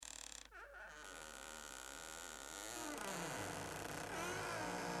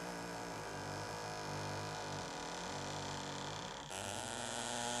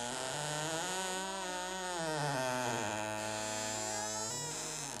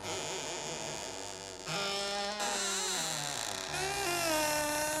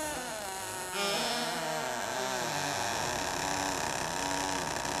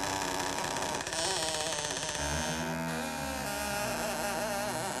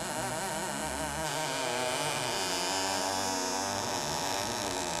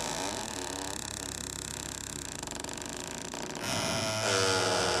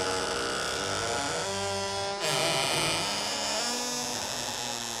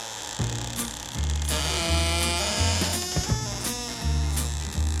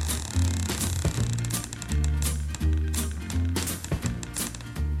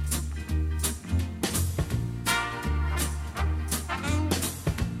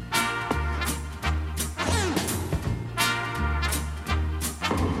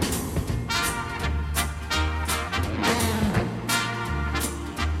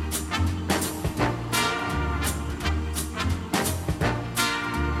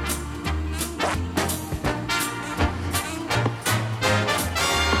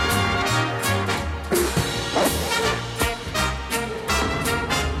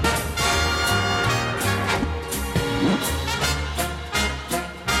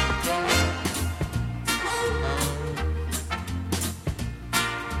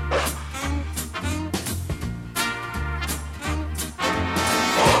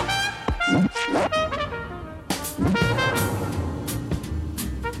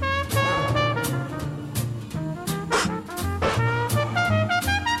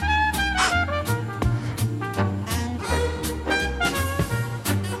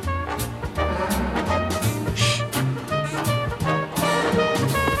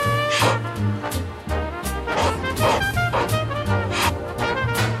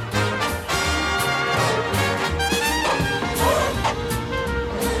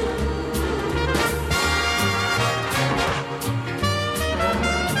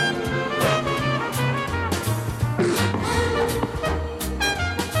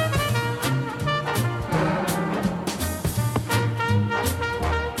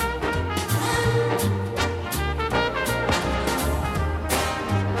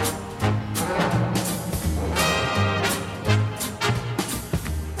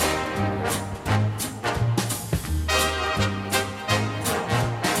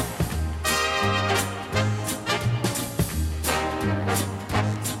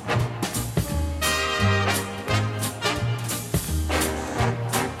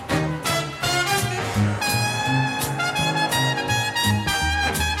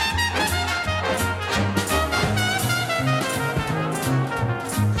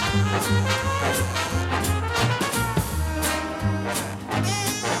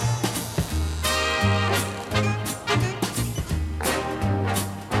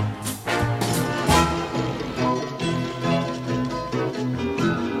Up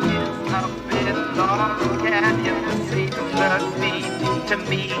in Laurel Canyon, the seabird beat to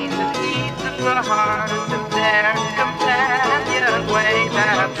me the beats of the heart of their companion way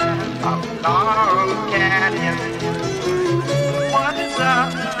that up Laurel Canyon. What's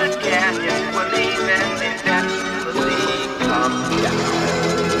up the canyon? We're leaving eventually come down.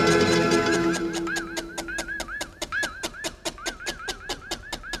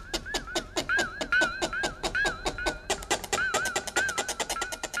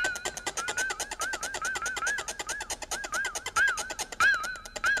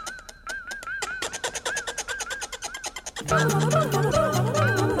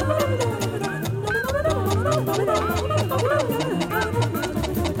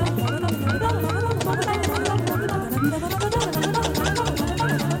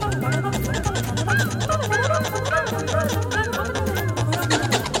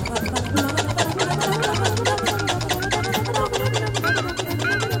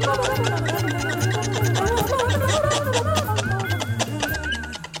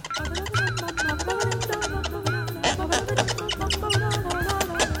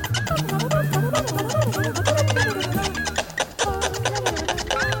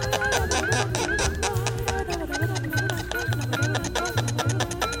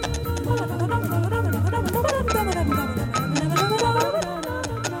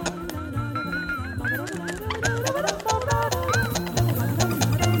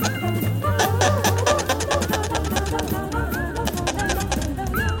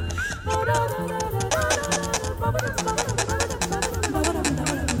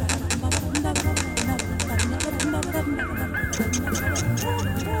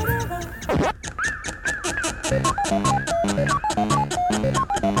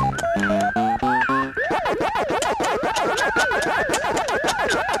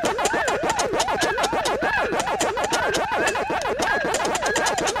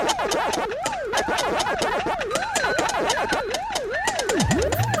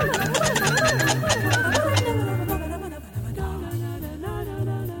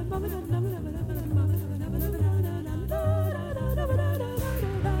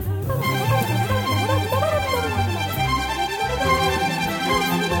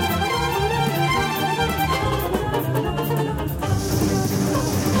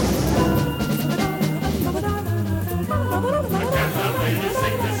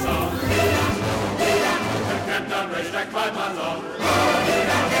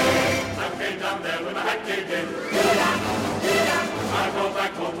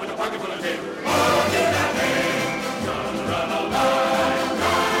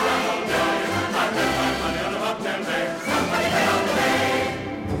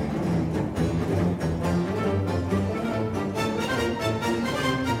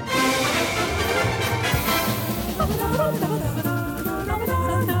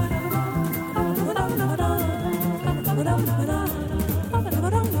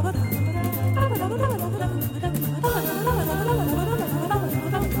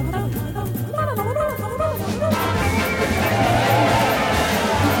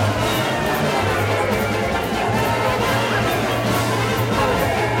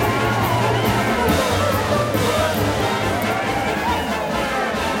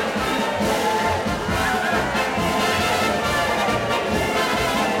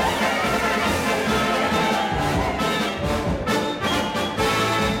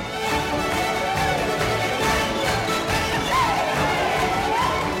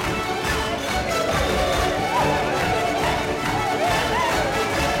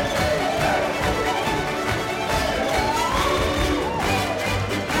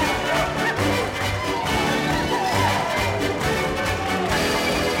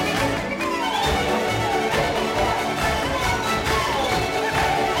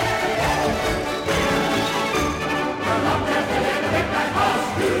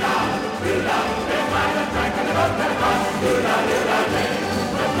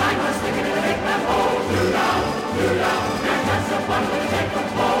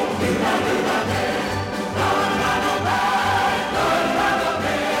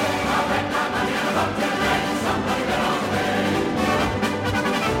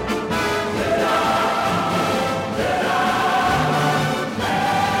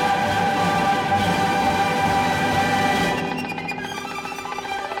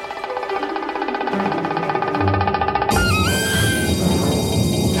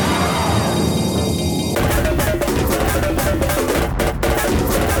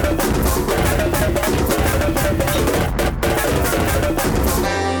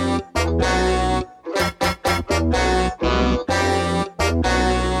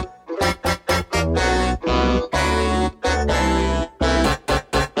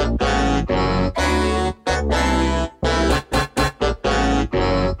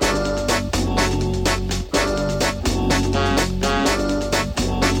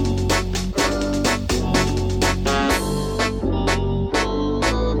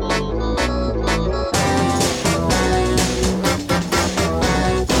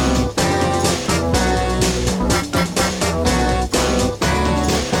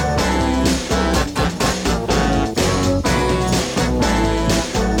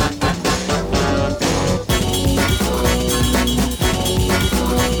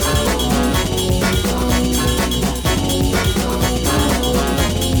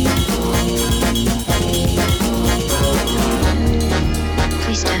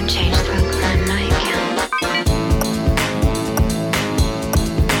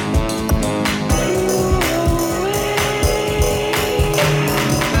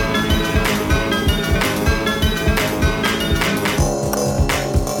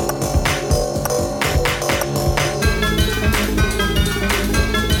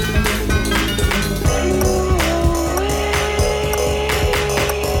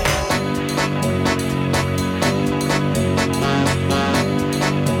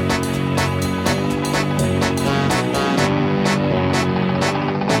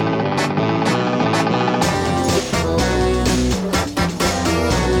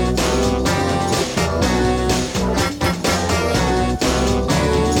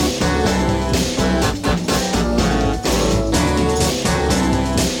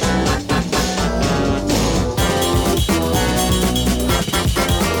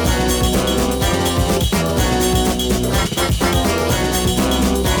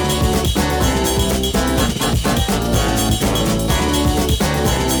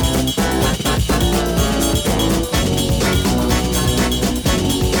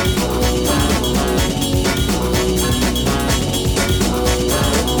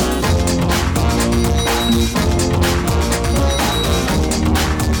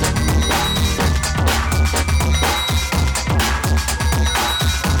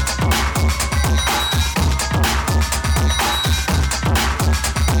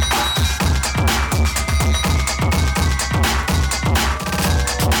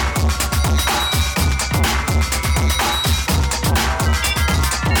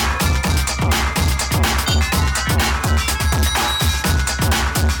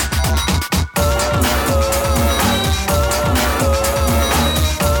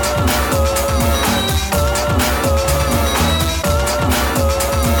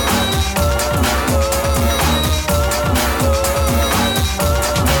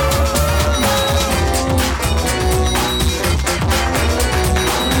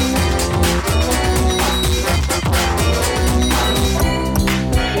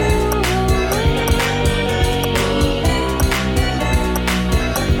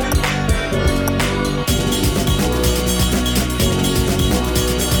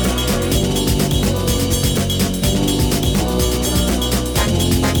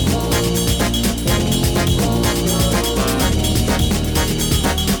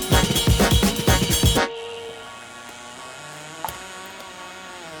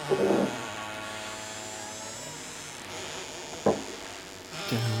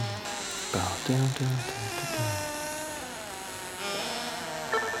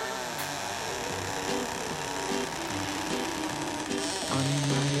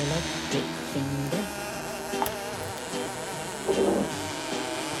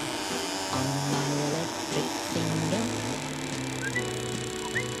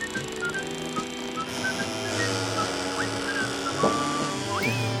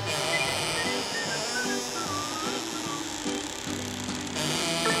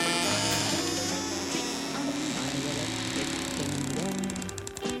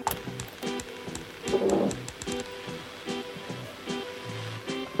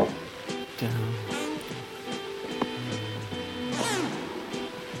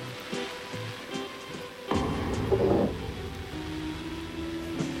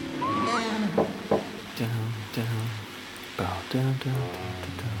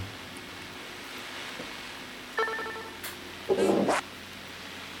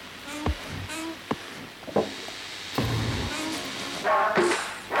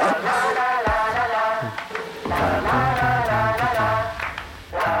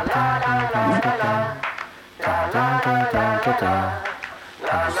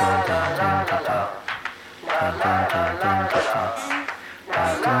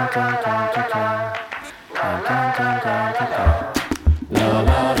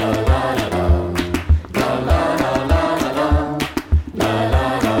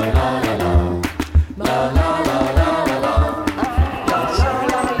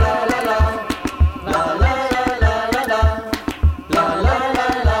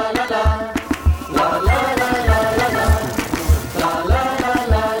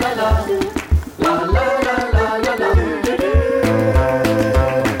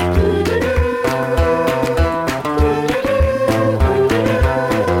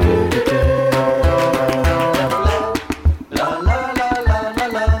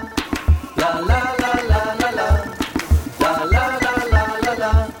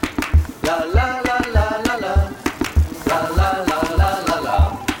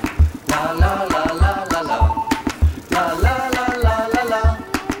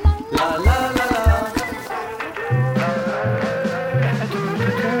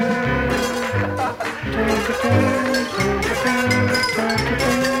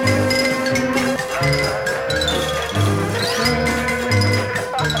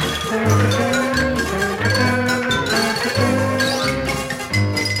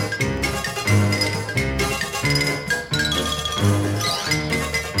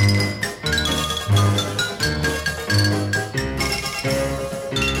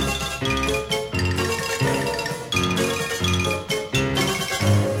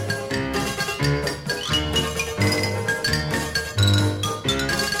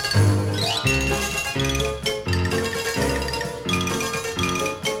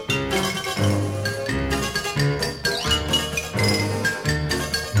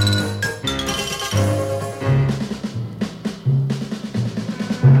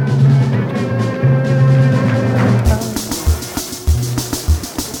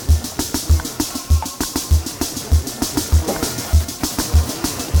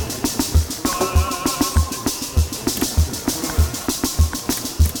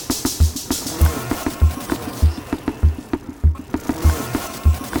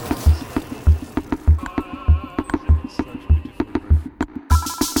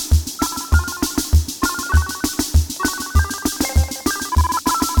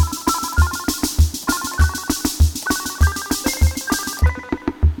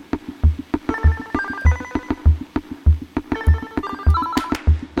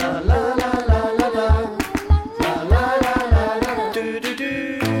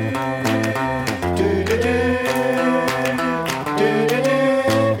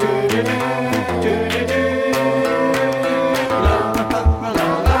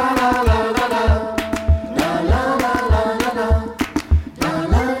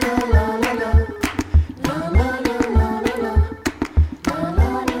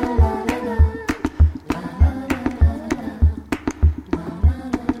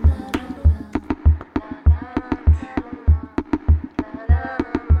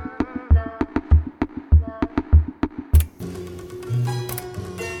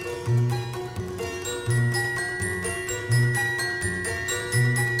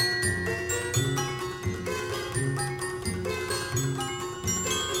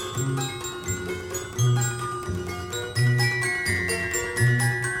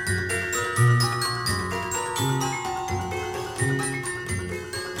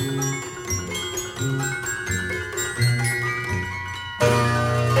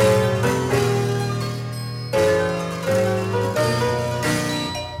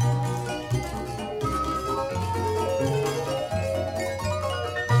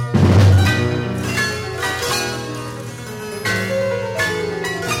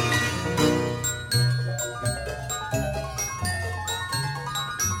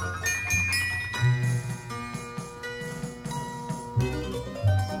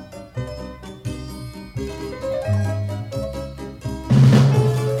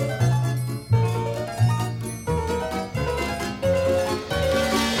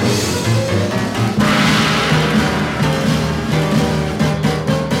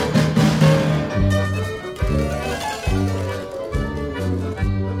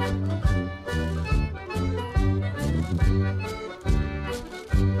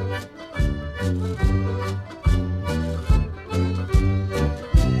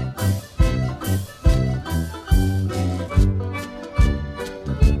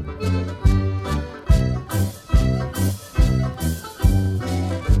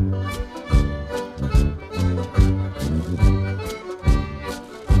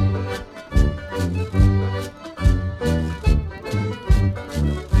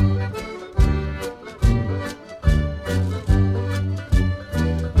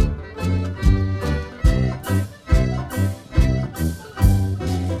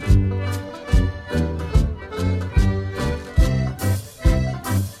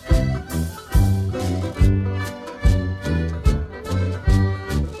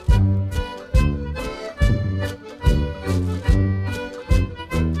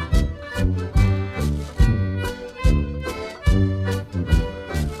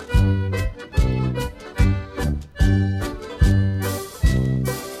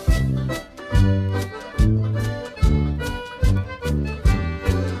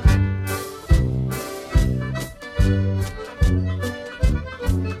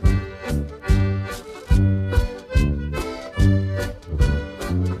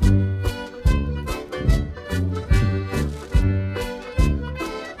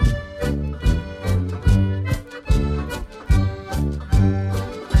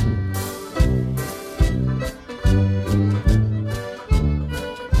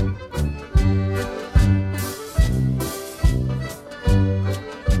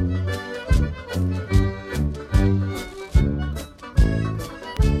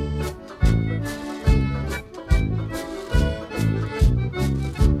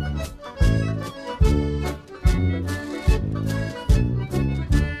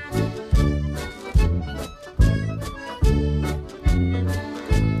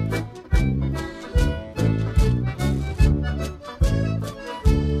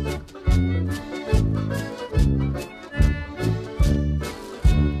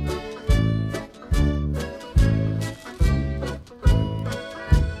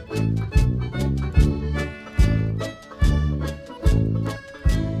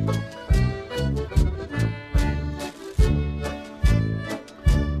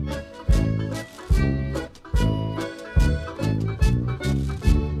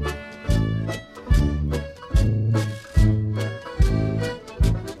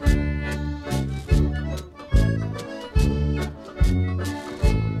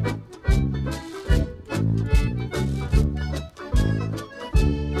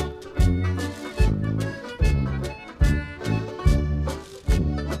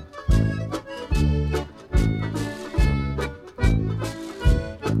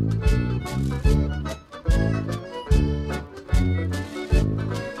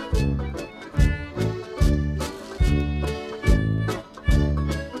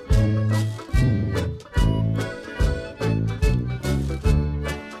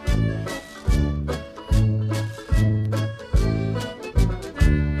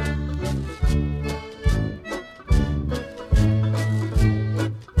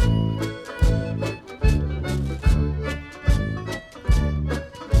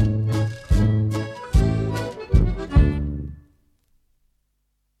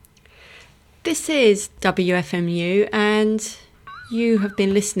 This is WFMU, and you have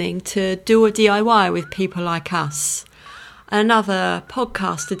been listening to Do a DIY with People Like Us, another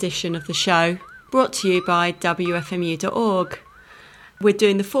podcast edition of the show brought to you by WFMU.org. We're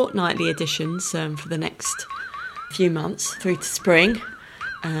doing the fortnightly editions for the next few months through to spring,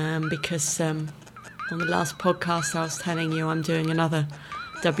 because on the last podcast I was telling you I'm doing another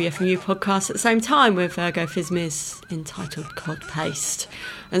WFMU podcast at the same time with Ergo Fizmiz entitled Cod Paste.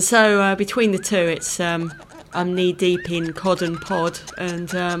 And so between the two, it's I'm knee deep in cod and pod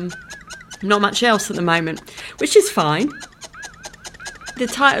and not much else at the moment, which is fine. The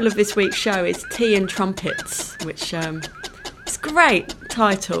title of this week's show is Tea and Trumpets, which it's a great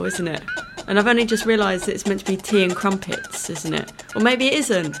title, isn't it? And I've only just realised it's meant to be tea and crumpets, isn't it? Or maybe it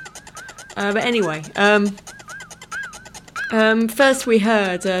isn't. But anyway, first we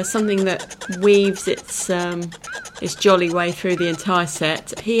heard something that weaves its jolly way through the entire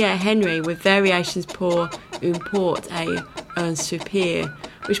set. Pierre Henry with Variations pour une porte et un soupir,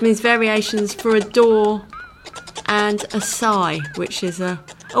 which means variations for a door and a sigh, which is a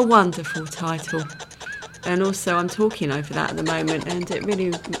wonderful title. And also I'm talking over that at the moment, and it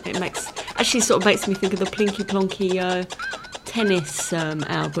actually sort of makes me think of the Plinky Plonky tennis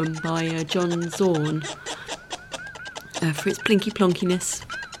album by John Zorn. For its plinky plonkiness.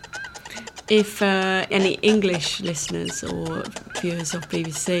 If any English listeners or viewers of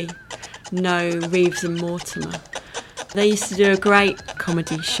BBC know Reeves and Mortimer, they used to do a great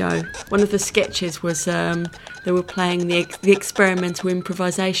comedy show. One of the sketches was they were playing the experimental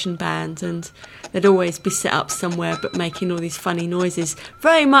improvisation band, and they'd always be set up somewhere but making all these funny noises,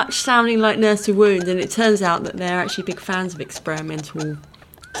 very much sounding like Nursery Wound, and it turns out that they're actually big fans of experimental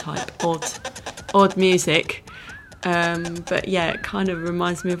type odd music. But yeah, it kind of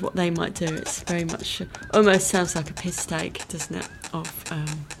reminds me of what they might do. It's very much, almost sounds like a piss take, doesn't it, of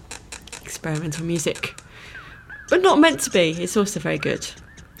experimental music. But not meant to be, it's also very good.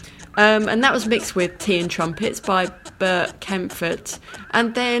 And that was mixed with Tea and Trumpets by Bert Kaempfert.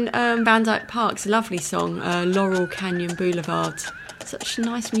 And then Van Dyke Park's lovely song, Laurel Canyon Boulevard. Such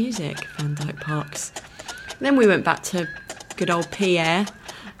nice music, Van Dyke Park's. Then we went back to good old Pierre.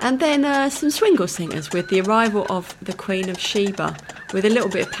 And then some swingle singers with The Arrival of the Queen of Sheba, with a little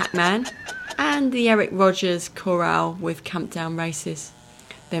bit of Pac-Man, and the Eric Rogers chorale with Campdown Races.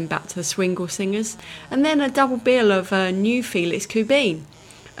 Then back to the swingle singers, and then a double bill of new Felix Kubin.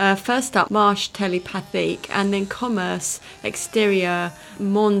 First up, Marche Telepathique, and then Commerce Exterior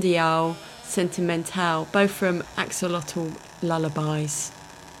Mondial Sentimental, both from Axolotl Lullabies.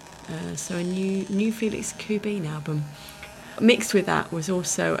 So a new Felix Kubin album. Mixed with that was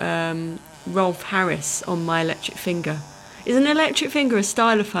also Rolf Harris on My Electric Finger. Is an electric finger a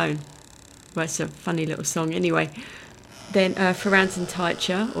stylophone? Well, it's a funny little song anyway. Then Ferranton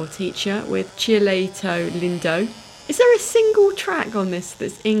Teacher or Teacher with Cielito Lindo. Is there a single track on this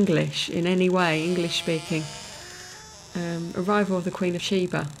that's English in any way, English speaking? Arrival of the Queen of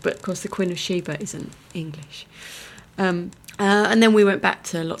Sheba, but of course the Queen of Sheba isn't English. And then we went back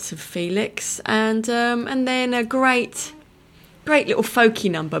to lots of Felix, and then a great little folky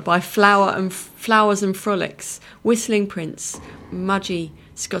number by Flowers and Frolics, Whistling Prince, Mudgy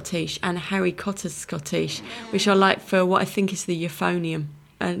Scottish and Harry Cotter's Scottish, which I like for what I think is the euphonium,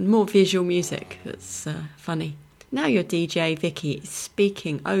 and more visual music that's funny. Now your DJ Vicky is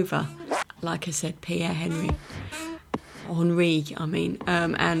speaking over, like I said, Pierre Henry,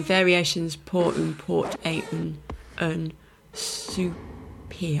 and Variations pour une porte et un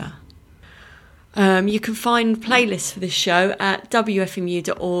soupir. You can find playlists for this show at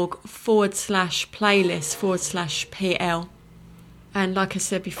wfmu.org/playlist/PL. And like I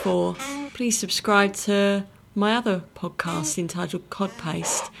said before, please subscribe to my other podcast entitled Cod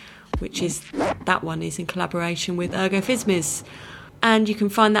Paste, that one is in collaboration with Ergo Fizmiz. And you can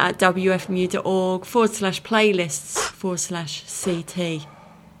find that at wfmu.org/playlists/CT.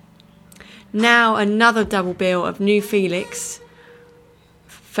 Now another double bill of new Felix.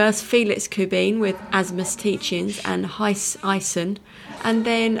 First Felix Kubin with Asmus Teachings and Heiss Eisen, and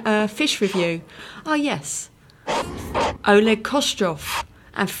then Fish Review. Oh yes, Oleg Kostrov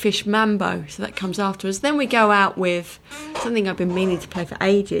and Fish Mambo, so that comes afterwards. Then we go out with something I've been meaning to play for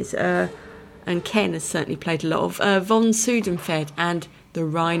ages, and Ken has certainly played a lot of, Von Sudenfeld and the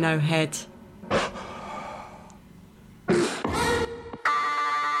Rhino Head.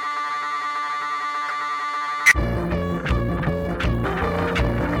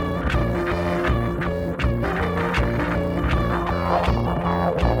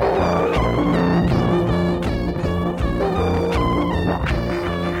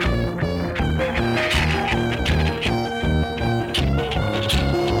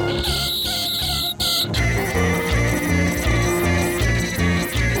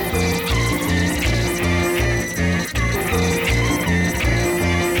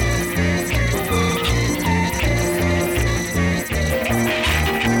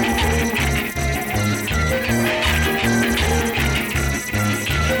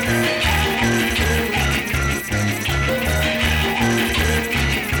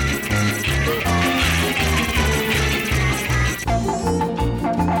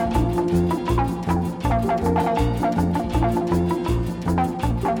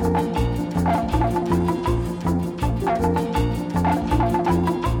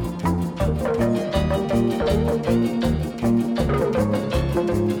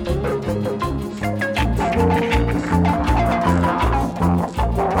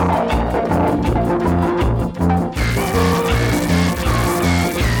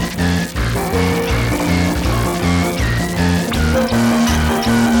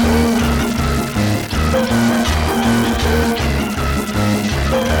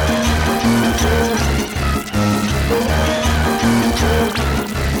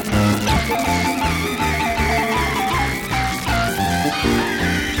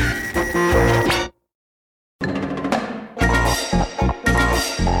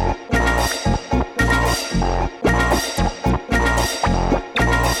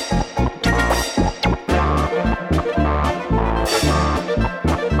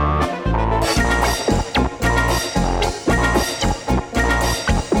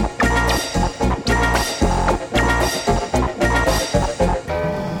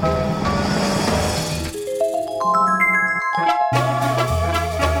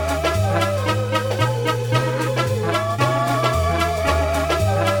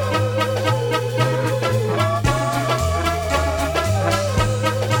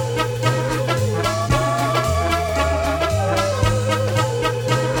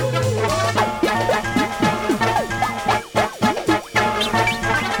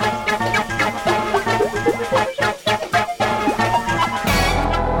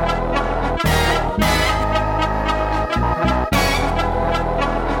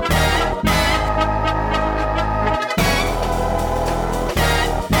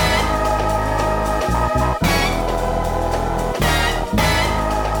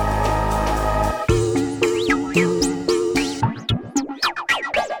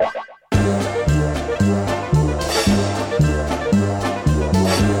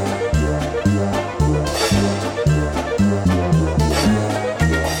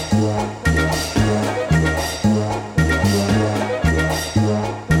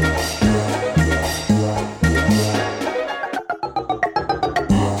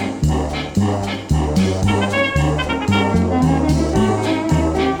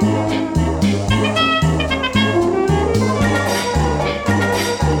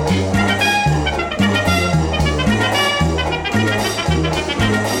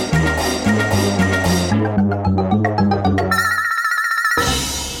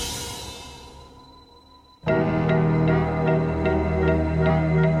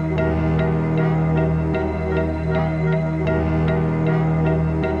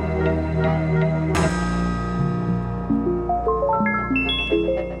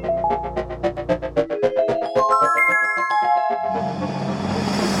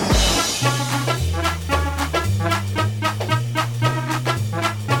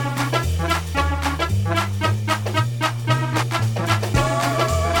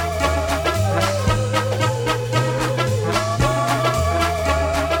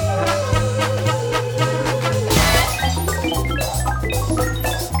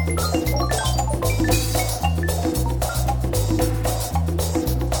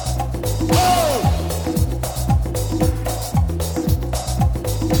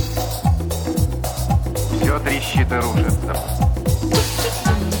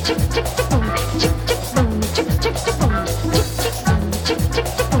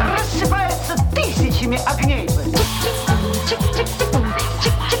 своими огней бы.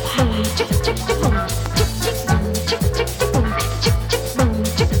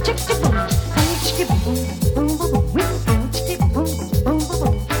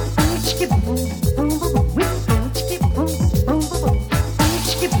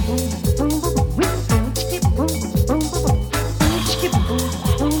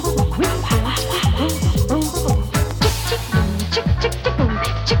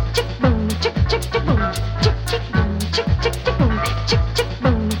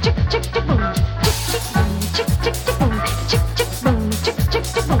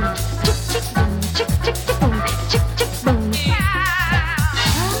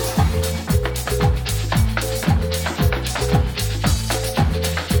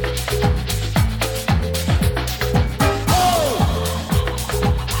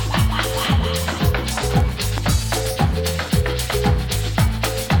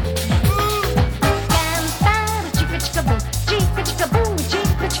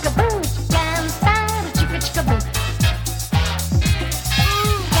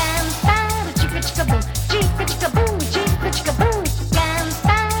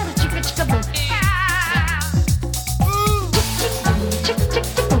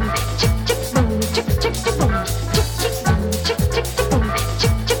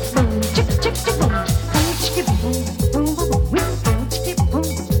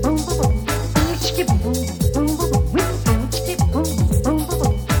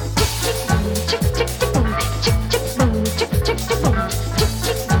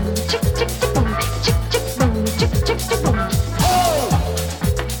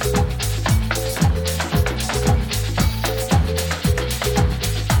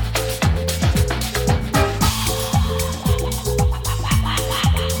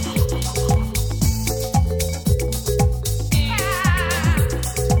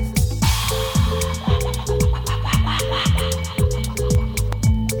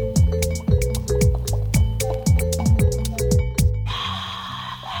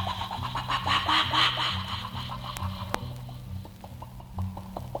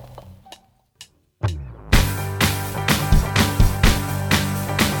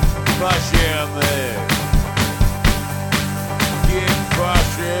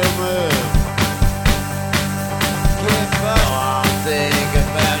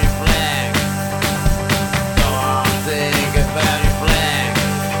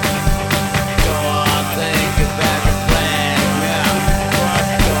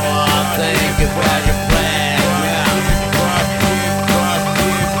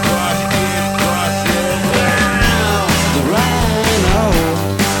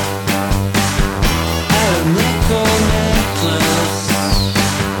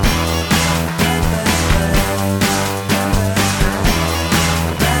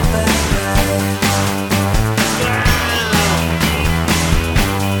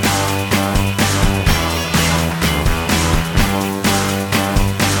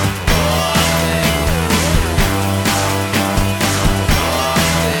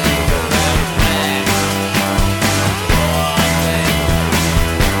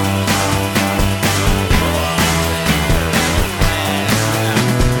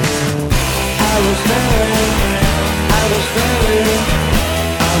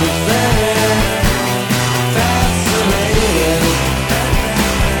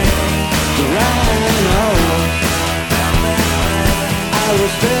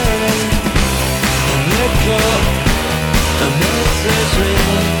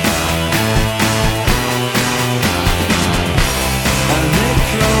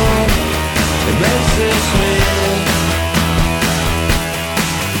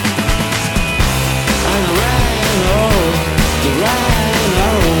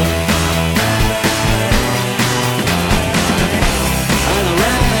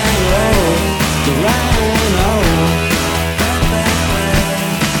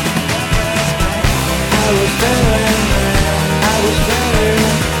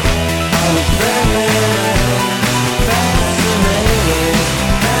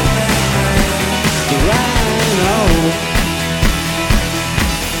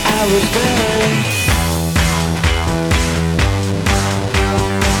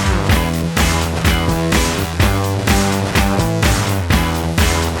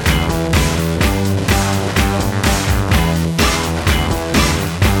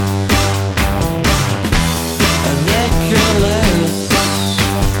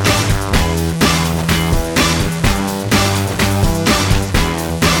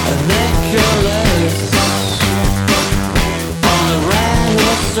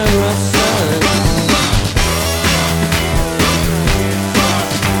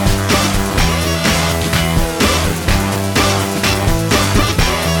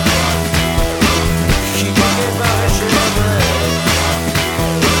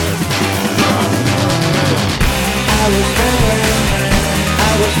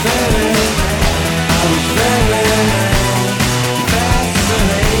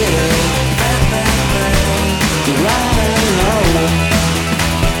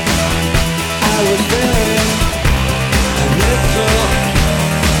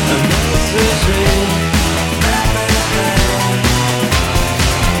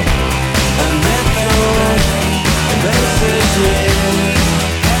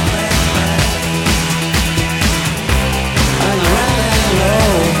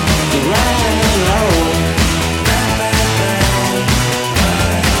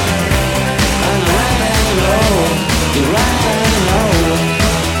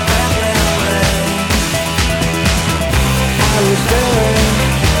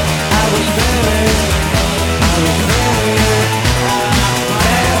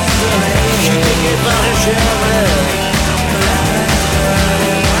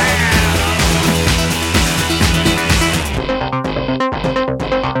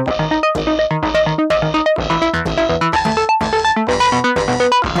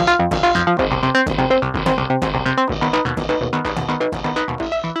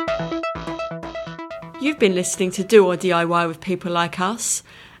 You've been listening to Do or DIY with People Like Us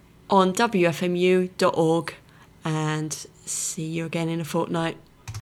on wfmu.org, and see you again in a fortnight.